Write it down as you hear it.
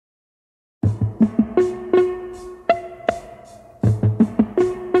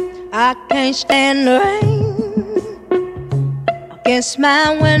I can't stand the rain against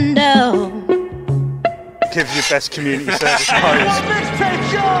my window. Give your best community service pose.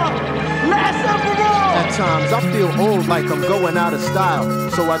 At times I feel old, like I'm going out of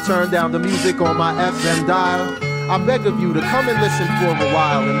style, so I turn down the music on my FM dial. I beg of you to come and listen for a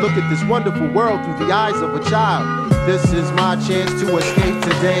while and look at this wonderful world through the eyes of a child. This is my chance to escape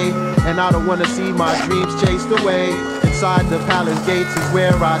today, and I don't want to see my dreams chased away. Inside the palace gates is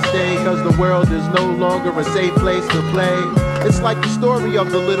where I stay, cause the world is no longer a safe place to play. It's like the story of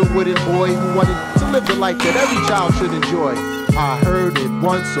the little wooden boy who wanted to live the life that every child should enjoy. I heard it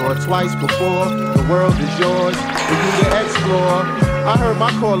once or twice before. The world is yours for you to explore. I heard my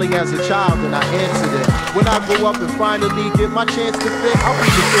calling as a child and I answered it. When I grow up and finally get my chance to fit, I'll be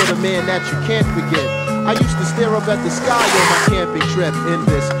the sort of man that you can't forget. I used to stare up at the sky on my camping trip in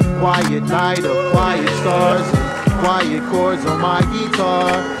this quiet night of quiet stars and quiet chords on my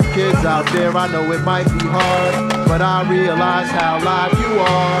guitar. Kids out there, I know it might be hard, but I realize how live you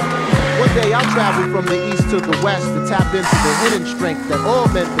are. One day I'll travel from the east to the west to tap into the hidden strength that all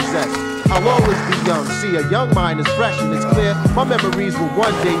men possess. I'll always be young, see a young mind is fresh and it's clear my memories will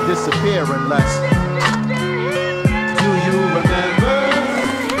one day disappear unless. Do you remember?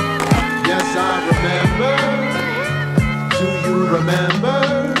 Yes, I remember. Do you remember?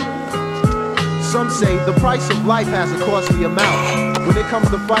 Some say the price of life has a costly amount. When it comes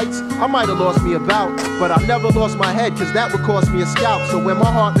to fights, I might have lost me a bout, but I never lost my head, cause that would cost me a scalp. So when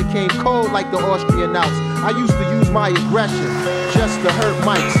my heart became cold like the Austrian Alps, I used to use my aggression just to hurt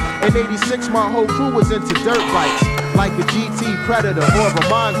mics. In '86 my whole crew was into dirt bikes, like a GT Predator or a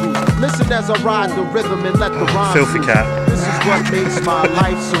mongoose. Listen as I ride the rhythm and let the rhyme Filthy cat. This is what makes my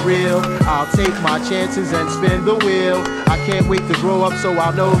life surreal. I'll take my chances and spin the wheel. I can't wait to grow up so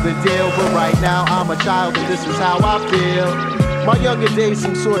I'll know the deal, but right now I'm a child and this is how I feel. My younger days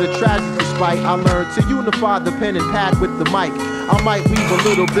seem sort of tragic despite I learned to unify the pen and pad with the mic. I might weave a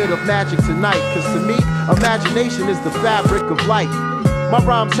little bit of magic tonight, cause to me, imagination is the fabric of life. My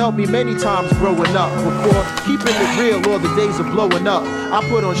rhymes helped me many times growing up. Before keeping it real or the days of blowing up, I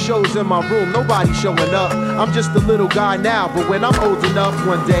put on shows in my room, nobody showing up. I'm just a little guy now, but when I'm old enough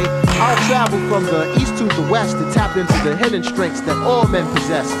one day, I'll travel from the east to the west to tap into the hidden strengths that all men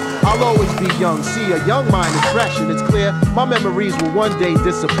possess. I'll always be young, see a young mind is fresh and it's clear my memories will one day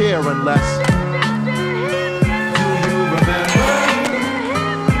disappear unless. Do you remember?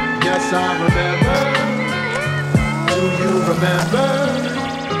 Yes, I remember. Do you remember?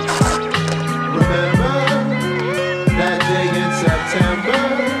 Remember that day in September?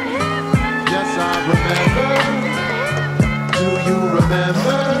 Yes, I remember. Do you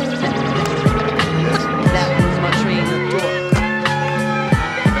remember? That was my train of thought.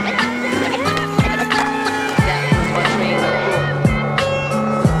 That was my train of thought.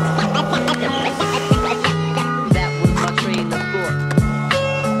 That was my train of thought.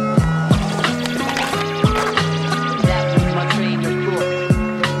 That was my train of thought.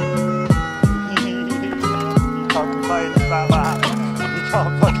 You can't complain about that. You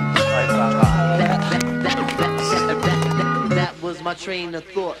can't fucking complain about that. That was my train of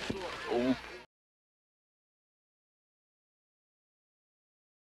thought.